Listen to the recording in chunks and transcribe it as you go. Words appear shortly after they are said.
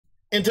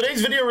In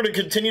today's video, we're going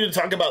to continue to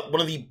talk about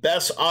one of the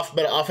best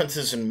off-meta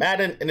offenses in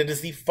Madden, and it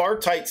is the far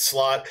tight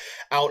slot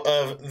out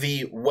of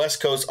the West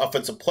Coast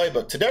offensive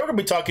playbook. Today, we're going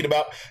to be talking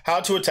about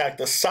how to attack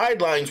the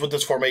sidelines with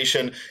this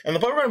formation, and the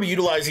play we're going to be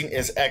utilizing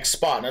is X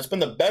spot. And it's been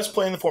the best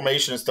play in the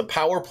formation. It's the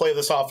power play of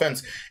this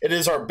offense. It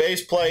is our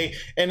base play,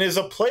 and is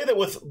a play that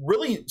with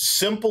really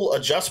simple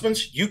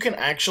adjustments, you can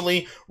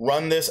actually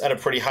run this at a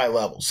pretty high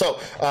level. So,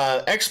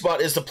 X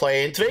spot is the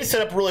play, and today's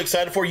setup we're really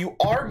excited for. You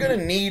are going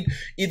to need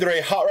either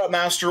a hot route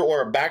master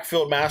or a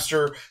backfield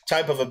master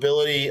type of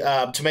ability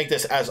to make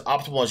this as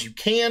optimal as you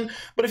can.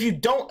 But if you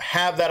don't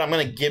have that, I'm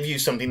going to give you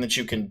something that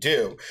you can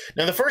do.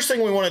 Now, the first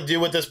thing we want to do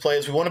with this play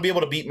is we want to be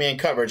able to beat man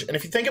coverage. And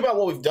if you think about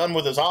what we've done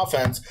with this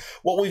offense,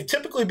 what we've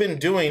typically been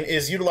doing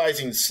is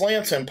utilizing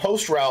slants and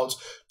post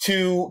routes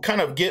to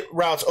kind of get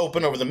routes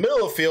open over the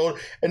middle of the field.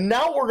 And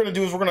now what we're going to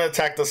do is we're going to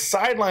attack the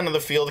sideline of the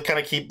field to kind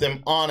of keep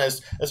them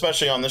honest,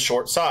 especially on the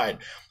short side.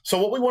 So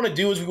what we want to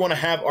do is we want to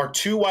have our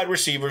two wide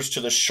receivers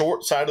to the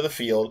short side of the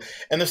field.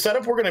 And the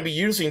setup we're going to be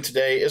using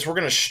today is we're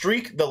going to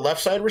streak the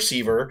left side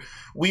receiver.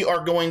 We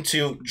are going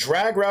to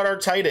drag route our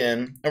tight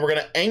end, and we're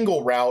going to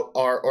angle route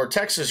or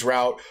Texas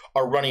route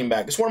our running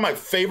back. It's one of my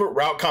favorite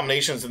route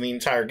combinations in the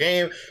entire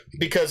game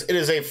because it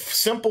is a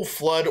simple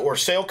flood or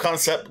sail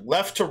concept.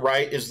 Left to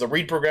right is the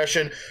read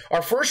progression.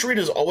 Our first read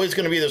is always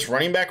going to be this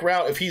running back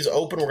route. If he's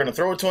open, we're going to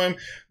throw it to him.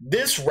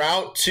 This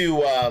route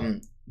to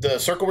the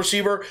circle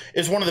receiver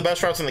is one of the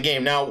best routes in the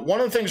game. Now,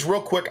 one of the things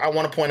real quick I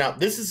want to point out,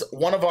 this is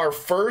one of our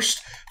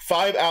first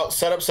 5-out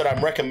setups that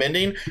I'm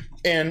recommending.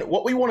 And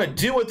what we want to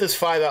do with this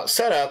 5-out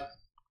setup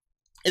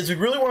is we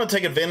really want to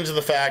take advantage of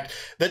the fact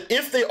that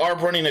if they are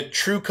running a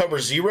true cover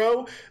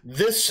zero,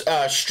 this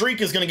streak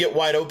is going to get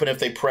wide open if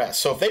they press.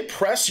 So if they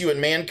press you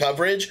in man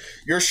coverage,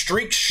 your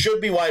streak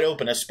should be wide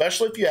open,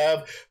 especially if you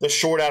have the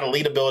short out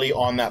elite ability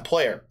on that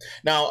player.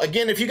 Now,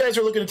 again, if you guys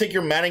are looking to take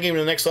your Madden game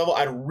to the next level,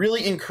 I'd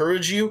really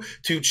encourage you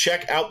to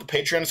check out the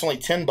Patreon. It's only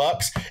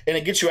 $10, and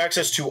it gets you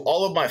access to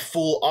all of my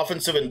full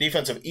offensive and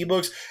defensive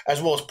ebooks,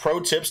 as well as pro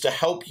tips to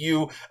help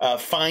you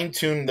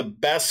fine-tune the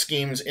best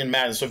schemes in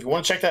Madden. So if you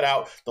want to check that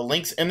out, the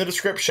link's in the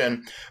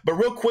description. But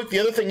real quick, the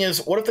other thing is,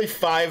 what if they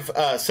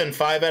send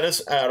 5 at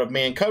us out of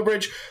man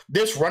coverage?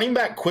 This running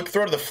back quick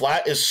throw to the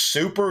flat is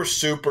super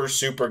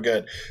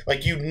good.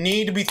 Like, you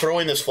need to be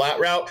throwing this flat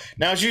route.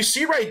 Now, as you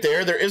see right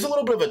there, there is a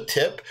little bit of a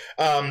tip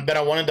that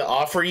I wanted to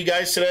offer you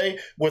guys today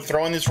with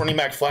throwing this running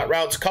back flat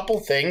routes. Couple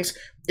things.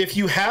 If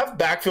you have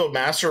backfield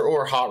master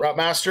or hot route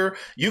master,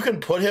 you can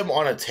put him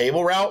on a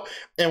table route,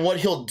 and what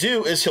he'll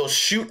do is he'll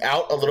shoot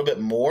out a little bit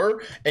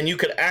more, and you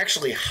could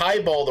actually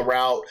highball the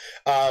route,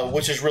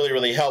 which is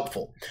really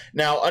helpful.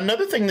 Now,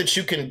 another thing that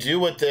you can do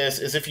with this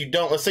is if you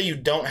don't, let's say you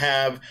don't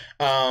have,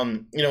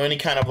 any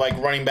kind of like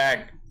running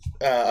back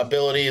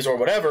abilities or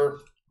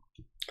whatever,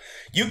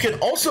 you can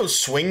also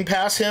swing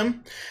past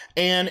him.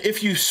 And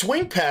if you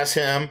swing past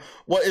him,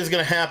 what is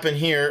going to happen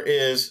here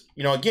is,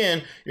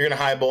 again, you're going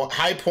to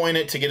high point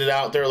it to get it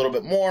out there a little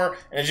bit more.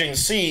 And as you can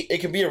see, it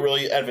can be a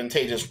really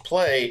advantageous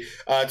play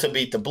to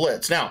beat the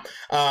blitz. Now,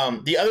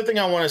 the other thing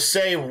I want to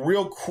say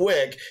real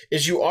quick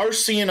is you are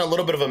seeing a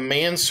little bit of a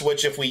man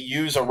switch if we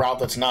use a route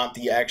that's not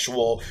the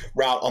actual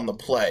route on the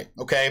play,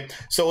 okay?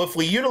 So if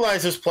we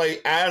utilize this play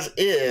as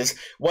is,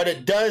 what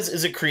it does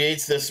is it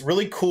creates this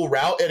really cool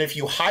route. And if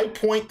you high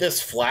point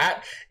this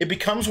flat, it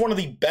becomes one of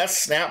the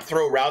best snap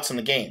throw routes in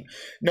the game.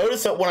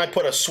 Notice that when I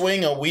put a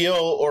swing, a wheel,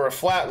 or a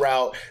flat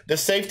route, the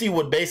safety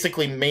would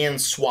basically man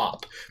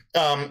swap.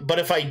 But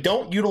if I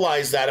don't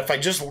utilize that, if I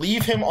just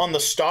leave him on the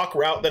stock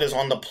route that is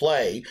on the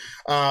play,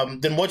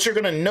 then what you're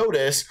going to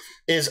notice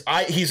is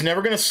he's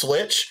never going to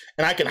switch,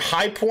 and I can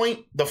high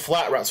point the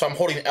flat route. So I'm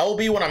holding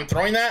LB when I'm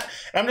throwing that,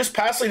 and I'm just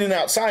passing it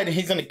outside, and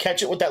he's going to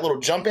catch it with that little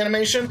jump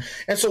animation.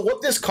 And so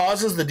what this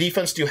causes the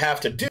defense to have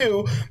to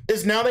do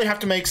is now they have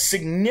to make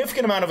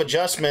significant amount of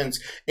adjustments,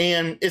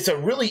 and it's a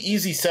really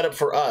easy setup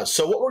for us.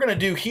 So what we're going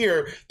to do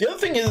here, the other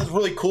thing is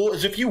really cool,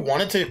 is if you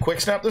wanted to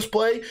quick snap this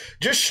play,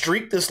 just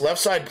streak this left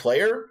side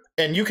player,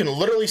 and you can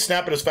literally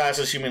snap it as fast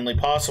as humanly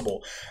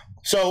possible.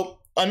 So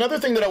another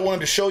thing that I wanted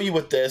to show you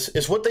with this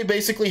is what they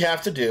basically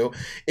have to do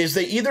is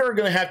they either are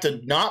going to have to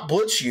not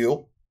blitz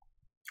you,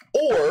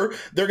 or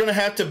they're going to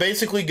have to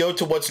basically go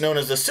to what's known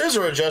as the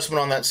scissor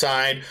adjustment on that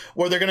side,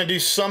 where they're going to do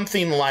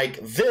something like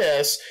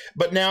this.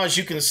 But now, as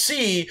you can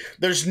see,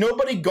 there's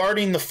nobody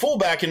guarding the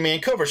fullback in man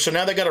coverage. So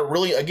now they got to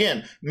really,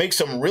 again, make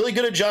some really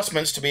good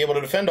adjustments to be able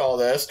to defend all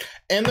this.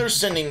 And they're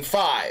sending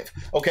 5.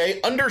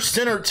 Okay, under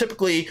center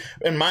typically,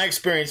 in my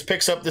experience,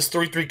 picks up this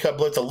 3-3 cut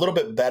blitz a little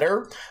bit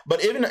better.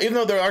 But even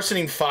though they are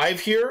sending 5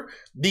 here,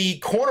 the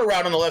corner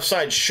route on the left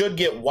side should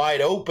get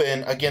wide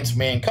open against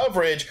man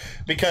coverage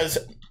because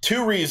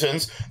 2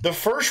 reasons. The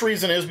first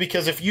reason is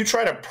because if you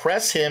try to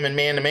press him in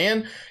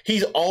man-to-man,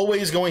 he's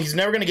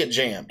never going to get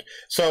jammed.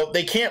 So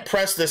they can't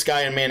press this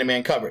guy in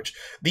man-to-man coverage.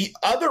 The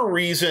other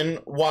reason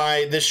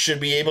why this should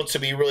be able to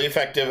be really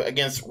effective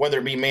against whether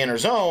it be man or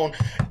zone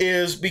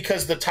is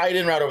because the tight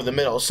end route over the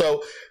middle.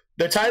 So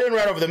the tight end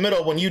right over the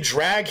middle, when you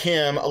drag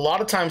him, a lot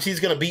of times he's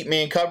going to beat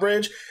man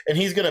coverage, and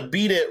he's going to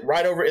beat it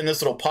right over in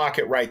this little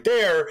pocket right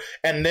there.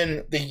 And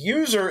then the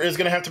user is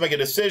going to have to make a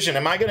decision.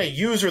 Am I going to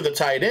user the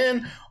tight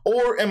end,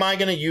 or am I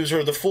going to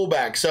user the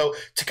fullback? So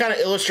to kind of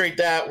illustrate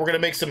that, we're going to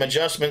make some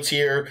adjustments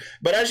here.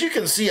 But as you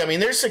can see, I mean,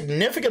 there's a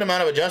significant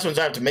amount of adjustments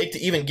I have to make to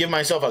even give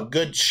myself a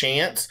good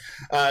chance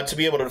to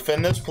be able to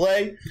defend this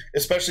play,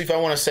 especially if I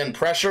want to send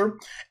pressure.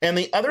 And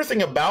the other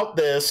thing about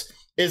this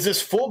is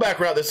this fullback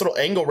route, this little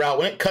angle route,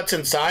 when it cuts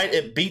inside,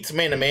 it beats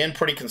man-to-man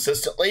pretty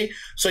consistently.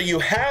 So you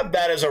have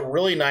that as a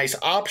really nice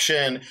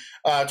option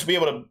to be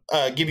able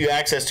to give you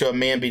access to a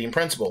man-beating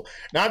principle.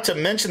 Not to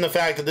mention the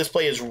fact that this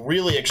play is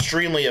really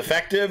extremely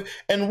effective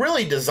and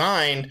really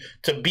designed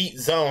to beat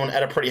zone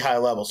at a pretty high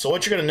level. So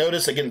what you're going to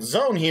notice against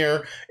zone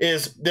here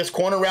is this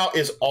corner route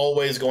is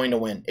always going to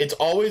win. It's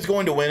always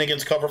going to win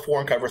against cover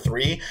 4 and cover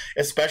 3,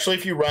 especially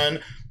if you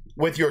run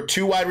with your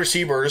 2 wide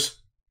receivers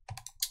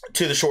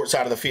to the short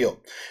side of the field.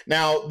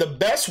 Now, the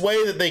best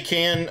way that they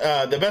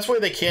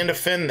can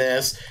defend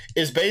this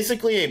is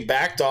basically a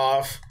backed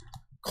off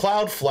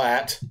cloud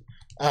flat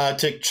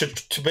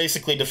to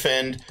basically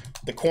defend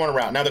the corner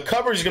route. Now, the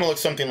coverage is going to look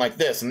something like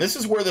this, and this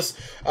is where this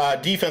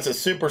defense is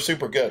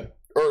super good,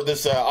 or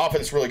this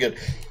offense is really good.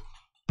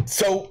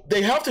 So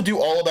they have to do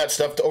all of that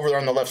stuff over there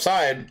on the left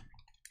side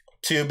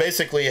to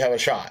basically have a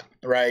shot,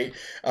 right?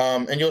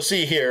 And you'll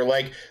see here,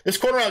 like, this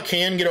corner route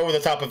can get over the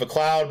top of a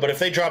cloud, but if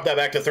they drop that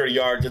back to 30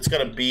 yards, it's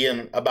going to be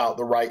in about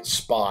the right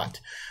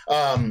spot.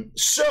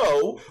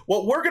 So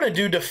what we're going to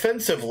do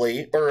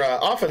defensively, or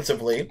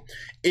offensively,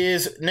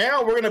 is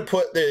now we're going to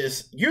put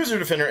this user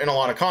defender in a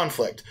lot of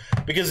conflict,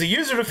 because the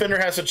user defender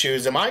has to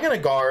choose, am I going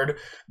to guard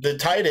the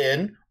tight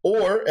end,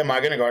 or am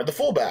I going to guard the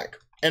fullback?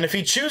 And if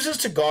he chooses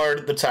to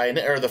guard the tight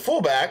end, or the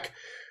fullback,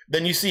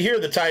 then you see here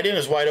the tight end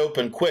is wide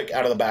open quick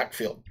out of the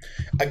backfield.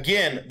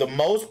 Again, the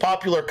most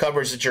popular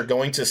coverage that you're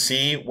going to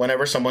see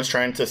whenever someone's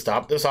trying to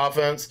stop this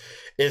offense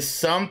is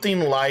something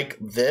like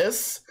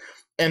this.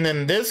 And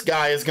then this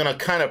guy is going to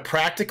kind of,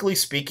 practically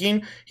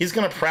speaking, he's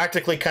going to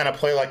practically kind of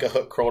play like a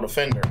hook curl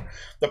defender.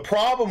 The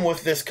problem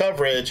with this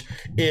coverage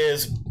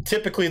is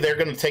typically they're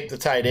going to take the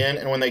tight end.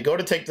 And when they go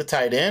to take the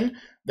tight end,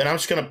 then I'm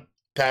just going to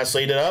pass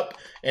lead it up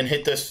and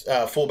hit this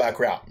fullback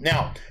route.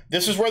 Now,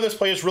 this is where this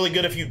play is really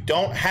good if you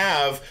don't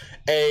have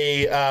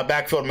a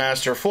backfield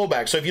master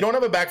fullback. So if you don't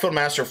have a backfield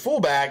master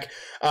fullback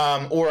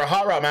or a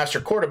hot route master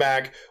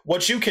quarterback,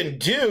 what you can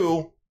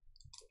do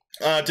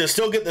to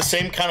still get the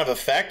same kind of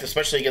effect,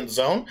 especially against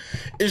zone,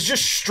 is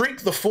just streak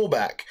the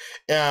fullback.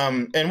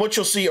 And what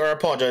you'll see, or I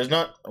apologize,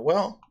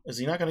 is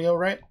he not going to go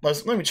right?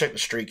 Let me check the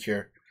streak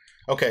here.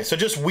 Okay, so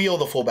just wheel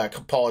the fullback.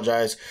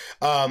 Apologize.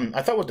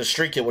 I thought with the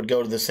streak it would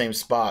go to the same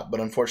spot, but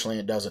unfortunately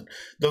it doesn't.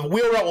 The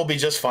wheel route will be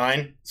just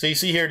fine. So you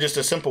see here just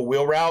a simple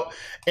wheel route.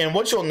 And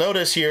what you'll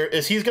notice here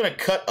is he's going to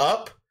cut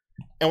up.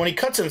 And when he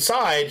cuts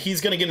inside,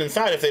 he's going to get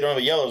inside if they don't have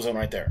a yellow zone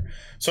right there.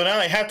 So now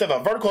they have to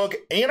have a vertical hook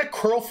and a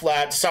curl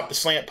flat to stop the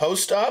slant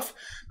post stuff.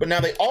 But now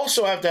they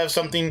also have to have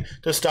something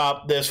to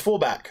stop this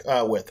fullback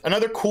with.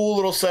 Another cool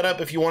little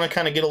setup, if you want to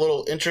kind of get a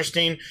little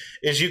interesting,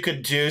 is you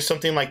could do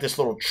something like this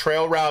little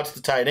trail route to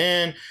the tight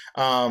end.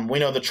 We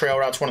know the trail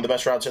route's one of the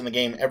best routes in the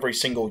game every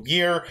single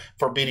year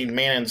for beating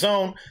man and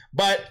zone.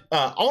 But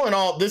all in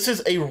all, this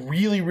is a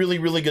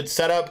really good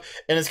setup,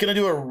 and it's going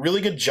to do a really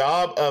good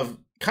job of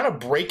kind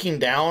of breaking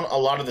down a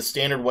lot of the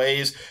standard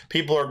ways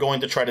people are going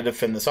to try to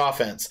defend this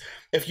offense.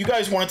 If you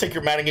guys want to take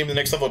your Madden game to the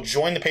next level,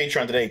 join the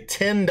Patreon today.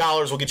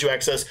 $10 will get you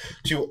access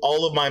to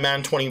all of my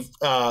Madden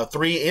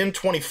 23 and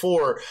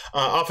 24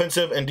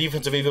 offensive and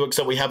defensive ebooks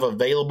that we have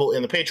available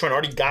in the Patreon. I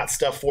already got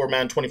stuff for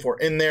Madden 24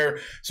 in there.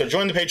 So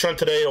join the Patreon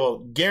today. It'll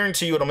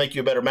guarantee you it'll make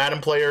you a better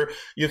Madden player.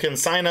 You can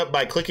sign up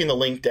by clicking the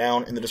link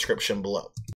down in the description below.